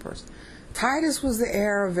the 4 emperors. Titus was the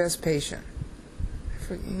heir of Vespasian.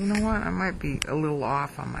 You know what? I might be a little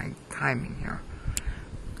off on my timing here.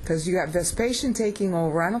 Because you got Vespasian taking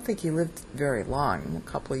over. I don't think he lived very long, a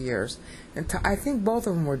couple of years. And I think both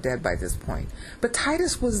of them were dead by this point. But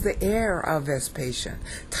Titus was the heir of Vespasian.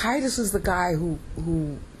 Titus was the guy who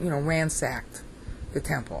ransacked the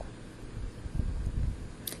temple.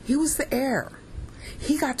 He was the heir.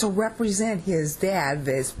 He got to represent his dad,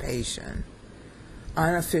 Vespasian,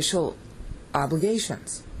 on official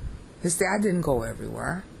obligations. His dad didn't go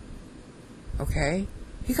everywhere. Okay?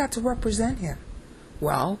 He got to represent him.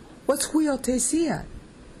 Well, what's huiothesia?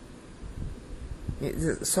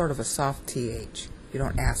 It's sort of a soft TH. You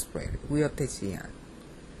don't aspirate it. Huiothesia.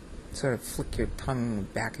 Sort of flick your tongue in the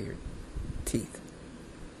back of your teeth.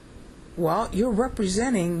 Well, you're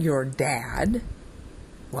representing your dad.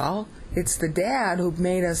 Well, it's the dad who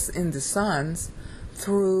made us into sons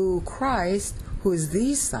through Christ, who is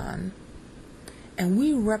the Son. And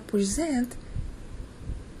we represent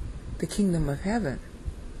the kingdom of heaven.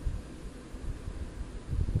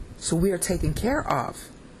 So we are taken care of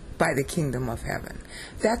by the kingdom of heaven.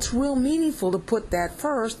 That's real meaningful to put that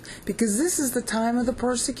first, because this is the time of the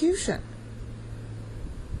persecution.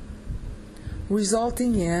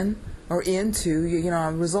 Resulting in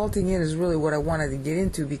is really what I wanted to get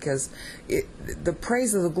into, because the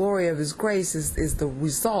praise of the glory of His grace is the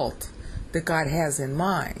result that God has in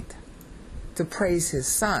mind to praise His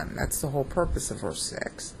Son. That's the whole purpose of verse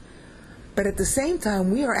 6. But at the same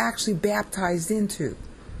time, we are actually baptized into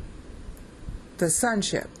the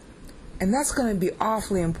sonship. And that's going to be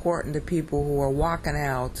awfully important to people who are walking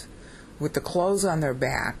out with the clothes on their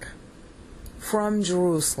back from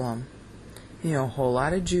Jerusalem. A whole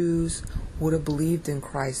lot of Jews would have believed in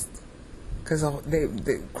Christ, because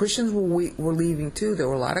the Christians were leaving too. There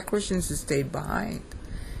were a lot of Christians who stayed behind.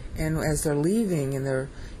 And as they're leaving, and they're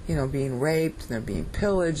being raped, and they're being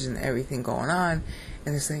pillaged, and everything going on,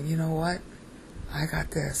 and they're saying, you know what? I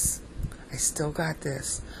got this. I still got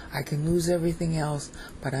this. I can lose everything else,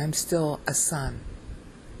 but I'm still a son.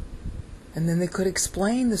 And then they could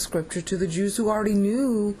explain the scripture to the Jews who already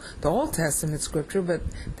knew the Old Testament scripture, but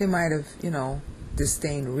they might have,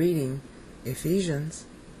 disdained reading Ephesians.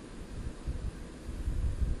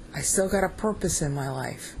 I still got a purpose in my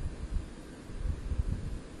life.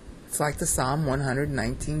 It's like the Psalm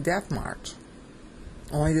 119 death march.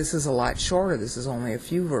 Only this is a lot shorter. This is only a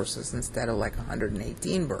few verses instead of like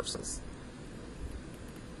 118 verses.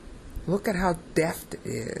 Look at how deft it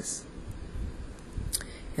is.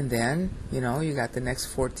 And then, you got the next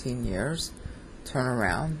 14 years, turn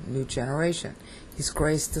around, new generation. He's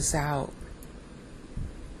graced us out.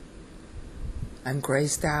 I'm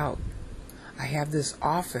graced out. I have this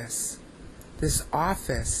office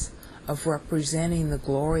of representing the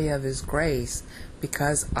glory of His grace,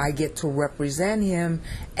 because I get to represent Him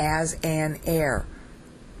as an heir.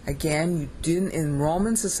 Again, you didn't, in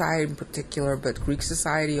Roman society in particular, but Greek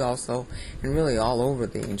society also, and really all over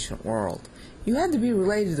the ancient world, you had to be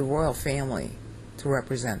related to the royal family to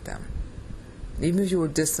represent them, even if you were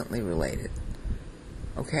distantly related.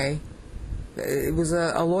 Okay? It was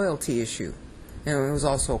a loyalty issue. It was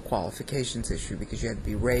also a qualifications issue, because you had to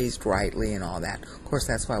be raised rightly and all that. Of course,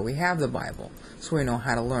 that's why we have the Bible, so we know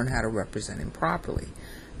how to learn how to represent Him properly.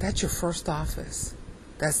 That's your first office.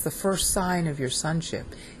 That's the first sign of your sonship,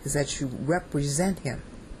 is that you represent Him,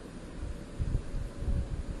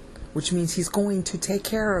 which means He's going to take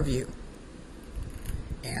care of you.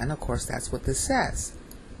 And, of course, that's what this says.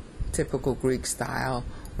 Typical Greek style,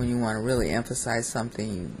 when you want to really emphasize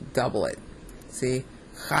something, you double it. See?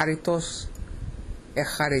 Charitos,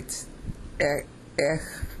 echaritosen.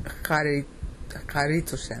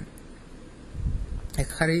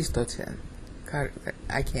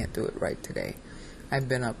 I can't do it right today. I've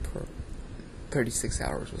been up for 36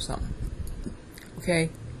 hours or something.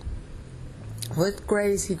 Okay? With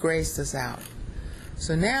grace, He graced us out.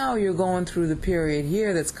 So now you're going through the period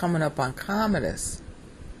here that's coming up on Commodus,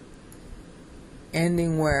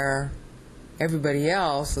 ending where everybody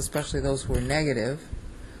else, especially those who are negative,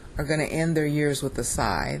 are going to end their years with a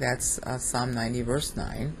sigh. That's Psalm 90, verse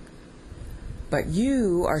 9. But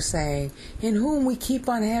you are saying, in whom we keep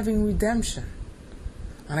on having redemption,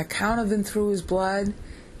 on account of Him through His blood,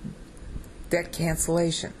 debt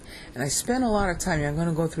cancellation. And I spent a lot of time, I'm going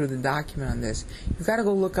to go through the document on this. You've got to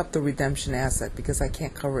go look up the redemption asset, because I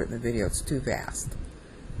can't cover it in the video. It's too vast.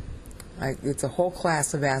 It's a whole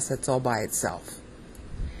class of assets all by itself.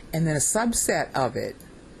 And then a subset of it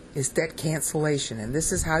is debt cancellation. And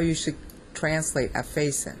this is how you should translate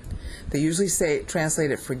aphasin. They usually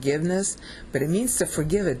translate it forgiveness, but it means to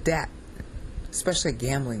forgive a debt, especially a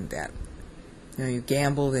gambling debt. You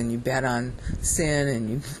gambled and you bet on sin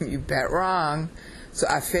and you bet wrong. So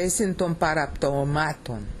aphasin ton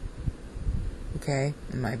paraptomaton. Okay?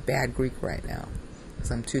 In my bad Greek right now,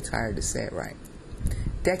 because I'm too tired to say it right.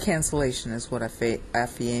 Debt cancellation is what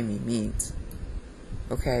aphiemi means.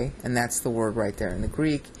 Okay? And that's the word right there in the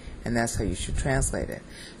Greek, and that's how you should translate it.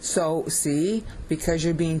 So, see, because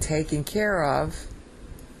you're being taken care of,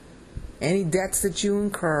 any debts that you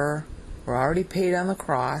incur were already paid on the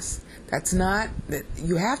cross. That's not,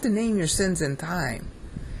 you have to name your sins in time.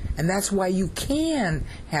 And that's why you can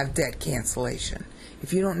have debt cancellation.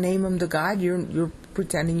 If you don't name them to God, you're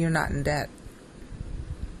pretending you're not in debt.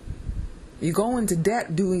 You go into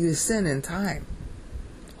debt doing the sin in time.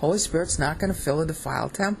 Holy Spirit's not going to fill a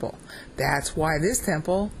defiled temple. That's why this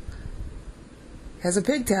temple has a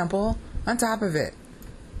pig temple on top of it.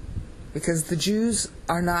 Because the Jews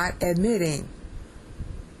are not admitting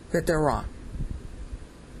that they're wrong.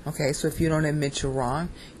 Okay, so if you don't admit you're wrong,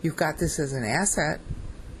 you've got this as an asset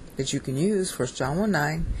that you can use, 1 John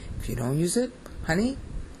 1:9. If you don't use it, honey,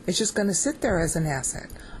 it's just going to sit there as an asset,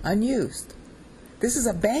 unused. This is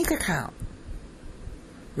a bank account.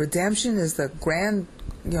 Redemption is the grand,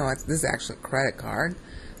 this is actually a credit card.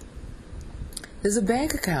 This is a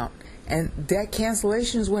bank account. And debt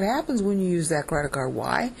cancellation is what happens when you use that credit card.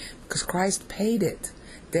 Why? Because Christ paid it.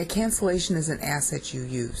 Debt cancellation is an asset you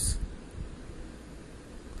use.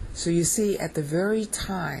 So you see, at the very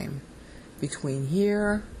time between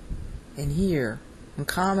here and here, when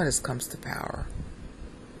Commodus comes to power,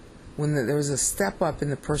 when there was a step up in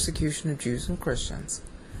the persecution of Jews and Christians,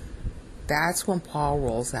 that's when Paul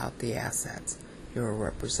rolls out the assets. You're a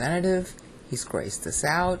representative. He's graced us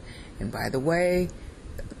out. And by the way,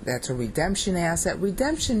 that's a redemption asset.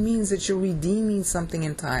 Redemption means that you're redeeming something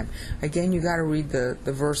in time. Again, you got to read the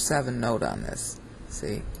verse 7 note on this.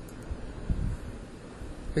 See?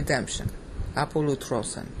 Redemption.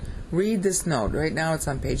 Apolutrosen. Read this note. Right now it's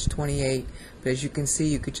on page 28. But as you can see,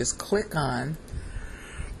 you could just click on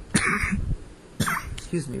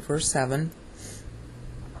verse 7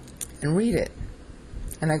 and read it.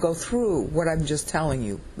 And I go through what I'm just telling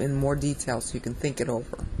you in more detail so you can think it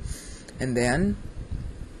over. And then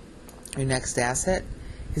your next asset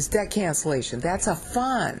is debt cancellation. That's a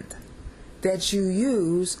fund that you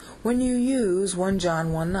use when you use 1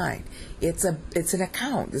 John 1:9. It's an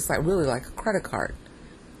account. It's really like a credit card.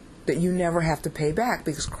 that you never have to pay back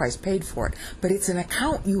because Christ paid for it. But it's an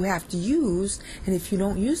account you have to use, and if you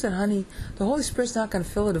don't use it, honey, the Holy Spirit's not going to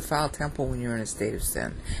fill a defiled temple when you're in a state of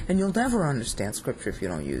sin. And you'll never understand Scripture if you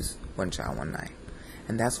don't use 1 John 1:9.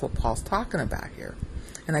 And that's what Paul's talking about here.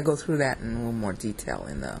 And I go through that in a little more detail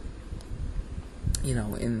in the,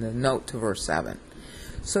 in the note to verse 7.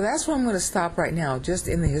 So that's where I'm going to stop right now. Just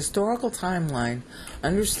in the historical timeline,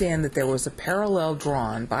 understand that there was a parallel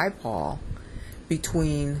drawn by Paul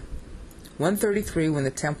between 133, when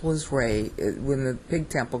the temple is raised, when the big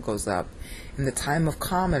temple goes up, in the time of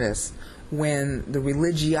Commodus, when the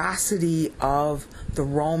religiosity of the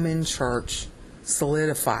Roman Church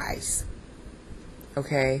solidifies.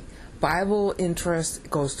 Okay? Bible interest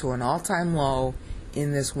goes to an all-time low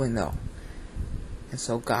in this window. And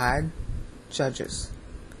so God judges.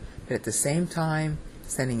 But at the same time,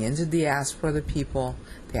 sending into diaspora the people,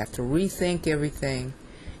 they have to rethink everything.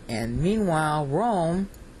 And meanwhile, Rome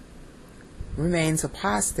remains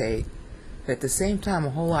apostate, but at the same time a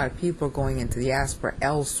whole lot of people are going into diaspora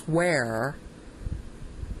elsewhere,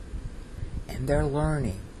 and they're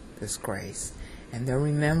learning this grace, and they're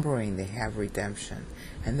remembering they have redemption,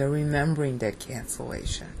 and they're remembering debt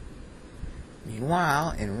cancellation.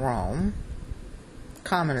 Meanwhile, in Rome,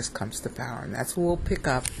 Commodus comes to power, and that's what we'll pick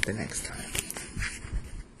up the next time.